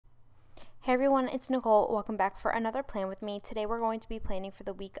Hey everyone, it's Nicole. Welcome back for another plan with me. Today we're going to be planning for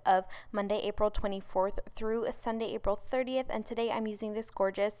the week of Monday, April 24th through Sunday, April 30th. And today I'm using this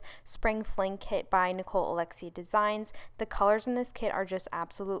gorgeous Spring Fling kit by NicoleAlexiaDesigns. The colors in this kit are just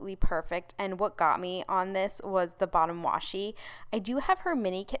absolutely perfect. And what got me on this was the bottom washi. I do have her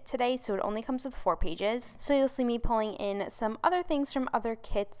mini kit today, so it only comes with 4 pages. So you'll see me pulling in some other things from other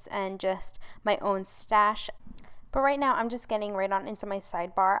kits and just my own stash. But right now, I'm just getting right on into my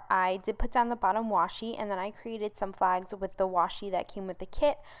sidebar. I did put down the bottom washi, and then I created some flags with the washi that came with the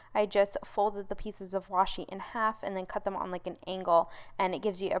kit. I just folded the pieces of washi in half and then cut them on like an angle, and it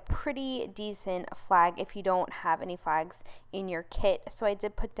gives you a pretty decent flag if you don't have any flags in your kit. So I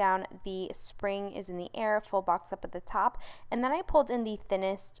did put down the spring is in the air, full box up at the top, and then I pulled in the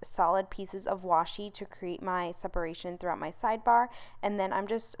thinnest solid pieces of washi to create my separation throughout my sidebar, and then I'm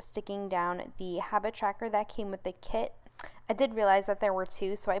just sticking down the habit tracker that came with the kit. I did realize that there were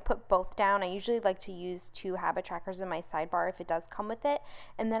 2, so I put both down. I usually like to use 2 habit trackers in my sidebar if it does come with it.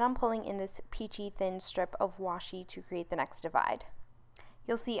 And then I'm pulling in this peachy thin strip of washi to create the next divide.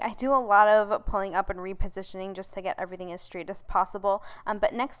 You'll see I do a lot of pulling up and repositioning just to get everything as straight as possible.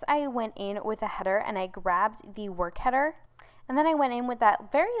 But next I went in with a header and I grabbed the work header. And then I went in with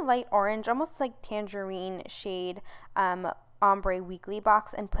that very light orange, almost like tangerine shade ombre weekly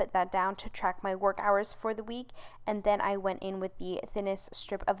box and put that down to track my work hours for the week. And then I went in with the thinnest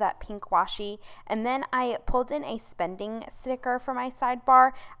strip of that pink washi, and then I pulled in a spending sticker for my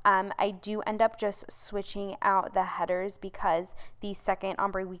sidebar. I do end up just switching out the headers because the second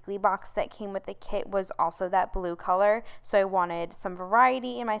ombre weekly box that came with the kit was also that blue color, so I wanted some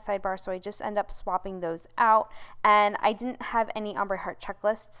variety in my sidebar, so I just end up swapping those out. And I didn't have any ombre heart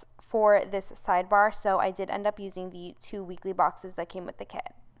checklists for this sidebar, so I did end up using the 2 weekly boxes that came with the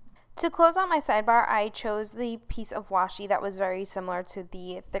kit. To close out my sidebar, I chose the piece of washi that was very similar to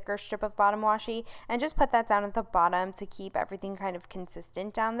the thicker strip of bottom washi and just put that down at the bottom to keep everything kind of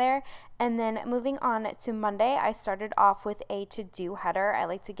consistent down there. And then moving on to Monday, I started off with a to-do header. I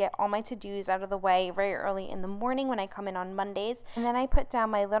like to get all my to-dos out of the way very early in the morning when I come in on Mondays. And then I put down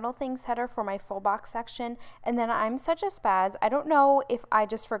my little things header for my full box section. And then I'm such a spaz. I don't know if I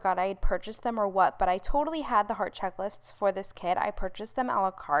just forgot I had purchased them or what, but I totally had the heart checklists for this kit. I purchased them a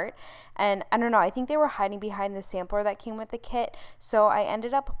la carte. And I don't know, I think they were hiding behind the sampler that came with the kit, so I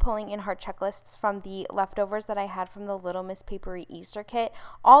ended up pulling in heart checklists from the leftovers that I had from the LittleMissPaperie Easter kit.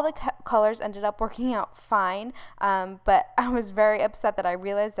 All the colors ended up working out fine, but I was very upset that I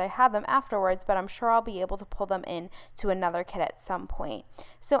realized I had them afterwards, but I'm sure I'll be able to pull them in to another kit at some point.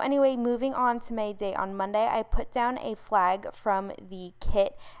 So anyway, moving on to my day on Monday, I put down a flag from the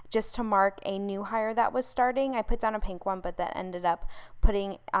kit just to mark a new hire that was starting. I put down a pink one, but that ended up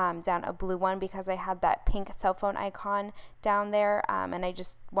putting down a blue one because I had that pink cell phone icon down there, and I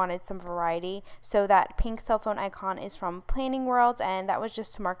just wanted some variety. So that pink cell phone icon is from PlanningRoses, and that was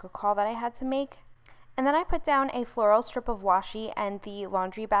just to mark a call that I had to make. And then I put down a floral strip of washi and the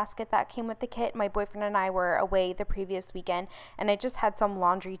laundry basket that came with the kit. My boyfriend and I were away the previous weekend, and I just had some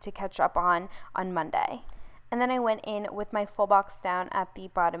laundry to catch up on Monday. And then I went in with my full box down at the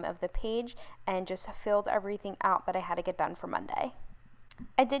bottom of the page and just filled everything out that I had to get done for Monday.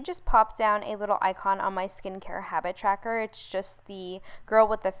 I did just pop down a little icon on my skincare habit tracker. It's just the girl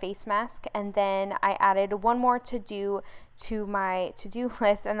with the face mask, and then I added one more to do to my to-do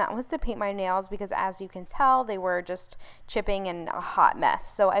list, and that was to paint my nails because, as you can tell, they were just chipping and a hot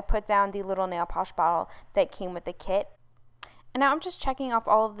mess. So I put down the little nail polish bottle that came with the kit. And now I'm just checking off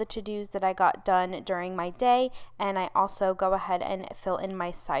all of the to-dos that I got done during my day, and I also go ahead and fill in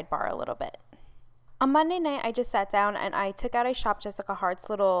my sidebar a little bit. On Monday night, I just sat down and I took out a Shop Jessica Hart's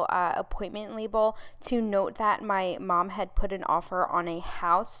little appointment label to note that my mom had put an offer on a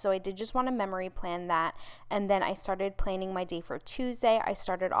house, so I did just want to memory plan that. And then I started planning my day for Tuesday. I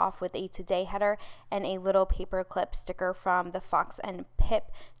started off with a today header and a little paper clip sticker from TheFoxandPip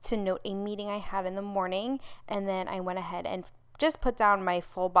to note a meeting I had in the morning, and then I went ahead and just put down my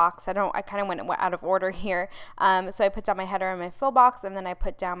full box. I kind of went out of order here. So I put down my header and my full box, and then I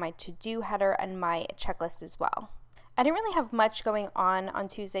put down my to-do header and my checklist as well. I didn't really have much going on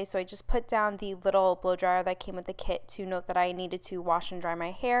Tuesday, so I just put down the little blow dryer that came with the kit to note that I needed to wash and dry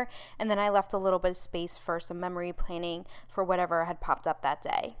my hair, and then I left a little bit of space for some memory planning for whatever had popped up that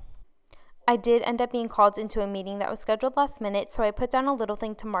day. I did end up being called into a meeting that was scheduled last minute, so I put down a little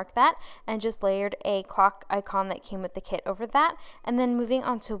thing to mark that and just layered a clock icon that came with the kit over that. And then moving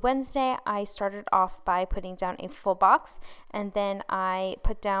on to Wednesday, I started off by putting down a full box, and then I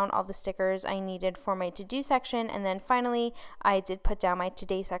put down all the stickers I needed for my to-do section, and then finally I did put down my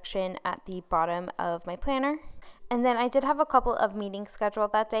today section at the bottom of my planner. And then I did have a couple of meetings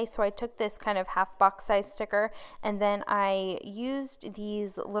scheduled that day, so I took this kind of half box size sticker, and then I used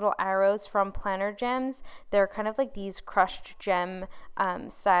these little arrows from Planner Gems. They're kind of like these crushed gem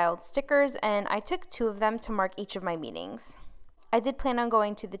styled stickers, and I took 2 of them to mark each of my meetings. I did plan on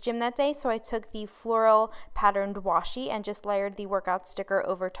going to the gym that day, so I took the floral patterned washi and just layered the workout sticker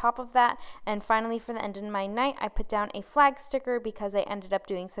over top of that. And finally, for the end of my night, I put down a flag sticker because I ended up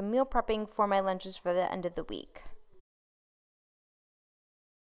doing some meal prepping for my lunches for the end of the week.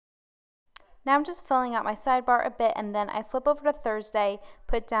 Now I'm just filling out my sidebar a bit, and then I flip over to Thursday,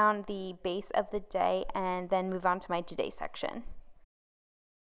 put down the base of the day, and then move on to my today section.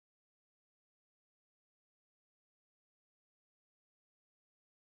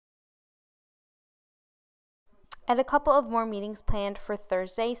 I had a couple of more meetings planned for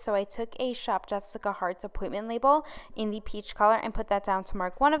Thursday, so I took a Shop Jessica Hart's appointment label in the peach color and put that down to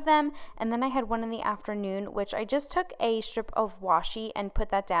mark one of them, and then I had one in the afternoon, which I just took a strip of washi and put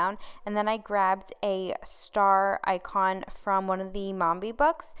that down, and then I grabbed a star icon from one of the Mombi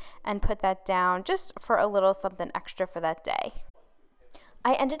books and put that down just for a little something extra for that day.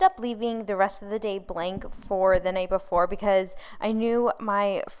 I ended up leaving the rest of the day blank for the night before because I knew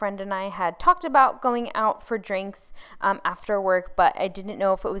my friend and I had talked about going out for drinks after work, but I didn't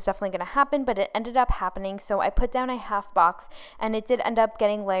know if it was definitely going to happen, but it ended up happening. So I put down a half box, and it did end up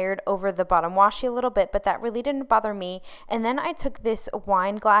getting layered over the bottom washi a little bit, but that really didn't bother me. And then I took this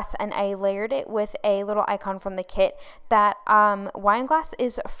wine glass and I layered it with a little icon from the kit. That wine glass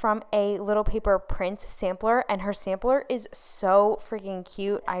is from a LittlePaperPrints sampler, and her sampler is so freaking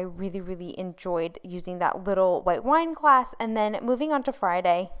cute. I really enjoyed using that little white wine glass. And then moving on to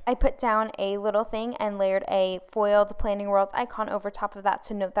Friday, I put down a little thing and layered a foiled PlanningRoses icon over top of that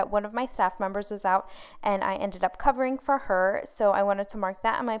to note that one of my staff members was out, and I ended up covering for her, so I wanted to mark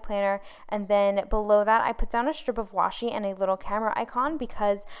that in my planner. And then below that, I put down a strip of washi and a little camera icon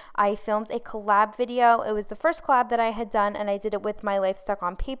because I filmed a collab video. It was the first collab that I had done, and I did it with My Life Stuck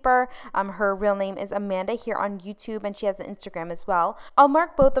on Paper. Her real name is Amanda here on YouTube, and she has an Instagram as well. I'll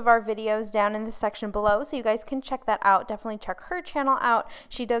mark both of our videos down in the section below so you guys can check that out. Definitely check her channel out.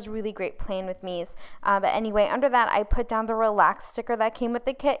 She does really great plan with me's. But anyway, under that, I put down the relax sticker that came with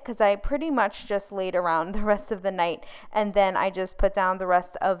the kit because I pretty much just laid around the rest of the night, and then I just put down the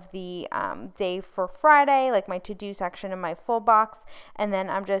rest of the day for Friday, like my to-do section in my full box, and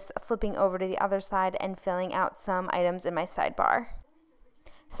then I'm just flipping over to the other side and filling out some items in my sidebar.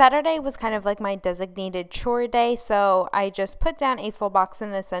 Saturday was kind of like my designated chore day, so I just put down a full box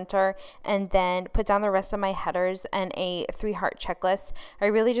in the center and then put down the rest of my headers and a 3-heart checklist. I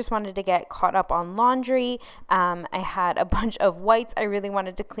really just wanted to get caught up on laundry. I had a bunch of whites I really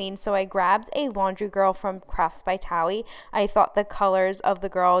wanted to clean, so I grabbed a laundry girl from CraftsbyThaowie. I thought the colors of the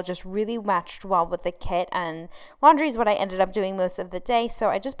girl just really matched well with the kit, and laundry is what I ended up doing most of the day, so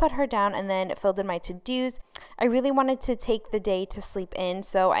I just put her down and then filled in my to-dos. I really wanted to take the day to sleep in,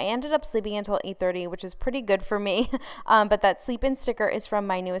 so I ended up sleeping until 8:30, which is pretty good for me. But that sleep in sticker is from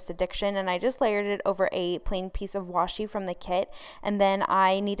MyNewestAddiction, and I just layered it over a plain piece of washi from the kit. And then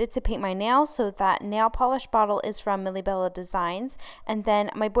I needed to paint my nails, so that nail polish bottle is from MiliBellaDesigns. And then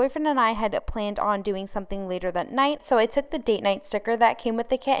my boyfriend and I had planned on doing something later that night, so I took the date night sticker that came with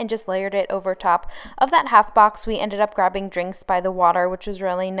the kit and just layered it over top of that half box. We ended up grabbing drinks by the water, which was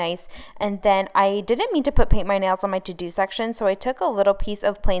really nice. And then I didn't mean to paint my nails on my to-do section, so I took a little piece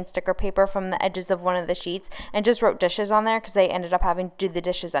of plain sticker paper from the edges of one of the sheets and just wrote dishes on there because I ended up having to do the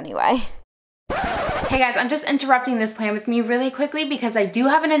dishes anyway. Hey guys, I'm just interrupting this plan with me really quickly because I do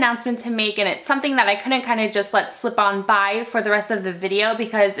have an announcement to make, and it's something that I couldn't kind of just let slip on by for the rest of the video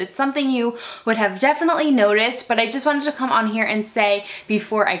because it's something you would have definitely noticed, but I just wanted to come on here and say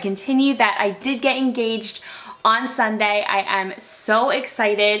before I continue that I did get engaged on Sunday. I am so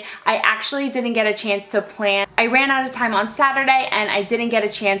excited. I actually didn't get a chance to plan. I ran out of time on Saturday and I didn't get a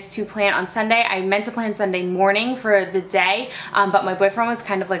chance to plan on Sunday. I meant to plan Sunday morning for the day, but my boyfriend was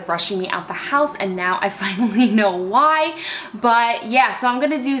kind of like rushing me out the house, and now I finally know why. But yeah, so I'm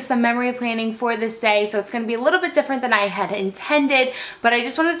gonna do some memory planning for this day, so it's gonna be a little bit different than I had intended, but I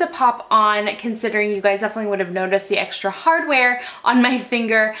just wanted to pop on considering you guys definitely would have noticed the extra hardware on my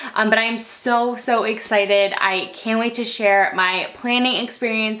finger, but I am so excited. I can't wait to share my planning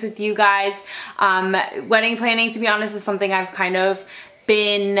experience with you guys. Wedding planning, to be honest, is something I've kind of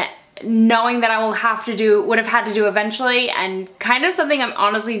been knowing that I would have to do eventually, and kind of something I'm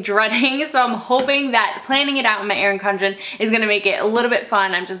honestly dreading. So I'm hoping that planning it out in my Erin Condren is gonna make it a little bit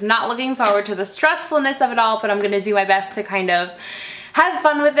fun. I'm just not looking forward to the stressfulness of it all, but I'm gonna do my best to kind of have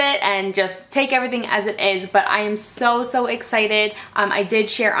fun with it and just take everything as it is. But I am so excited. I did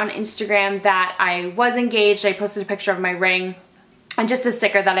share on Instagram that I was engaged. I posted a picture of my ring and just a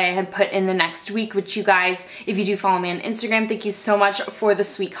sticker that I had put in the next week, which you guys, if you do follow me on Instagram, thank you so much for the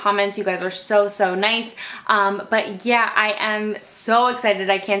sweet comments. You guys are so nice. But yeah, I am so excited.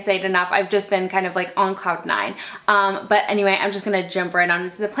 I can't say it enough. I've just been kind of like on cloud 9. But anyway, I'm just gonna jump right on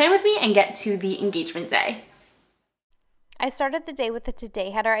into the plan with me and get to the engagement day. I started the day with the today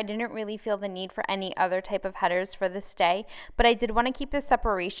header. I didn't really feel the need for any other type of headers for this day, but I did want to keep the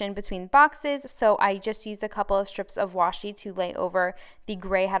separation between boxes, so I just used a couple of strips of washi to lay over the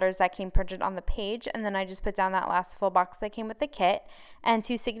gray headers that came printed on the page, and then I just put down that last full box that came with the kit. And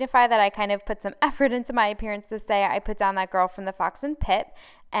to signify that I kind of put some effort into my appearance this day, I put down that girl from TheFoxandPip.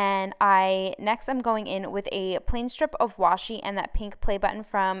 And next I'm going in with a plain strip of washi and that pink play button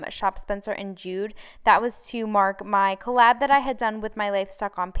from shop SpencerandJude. That was to mark my collab that I had done with my life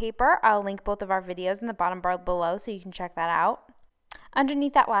stuck on paper. I'll link both of our videos in the bottom bar below so you can check that out.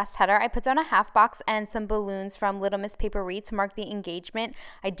 Underneath that last header, I put down a half box and some balloons from LittleMissPaperie to mark the engagement.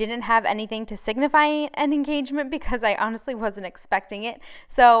 I didn't have anything to signify an engagement because I honestly wasn't expecting it,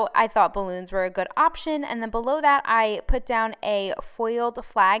 so I thought balloons were a good option. And then below that, I put down a foiled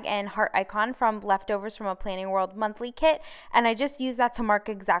flag and heart icon from leftovers from a Planning World monthly kit, and I just used that to mark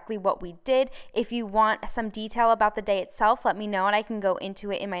exactly what we did. If you want some detail about the day itself, let me know and I can go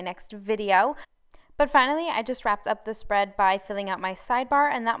into it in my next video. But finally, I just wrapped up the spread by filling out my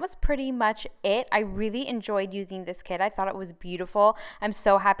sidebar, and that was pretty much it. I really enjoyed using this kit. I thought it was beautiful. I'm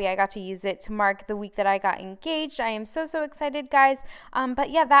so happy I got to use it to mark the week that I got engaged. I am so excited, guys.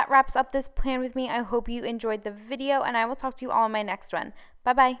 But yeah, that wraps up this plan with me. I hope you enjoyed the video, and I will talk to you all in my next one.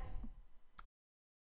 Bye-bye.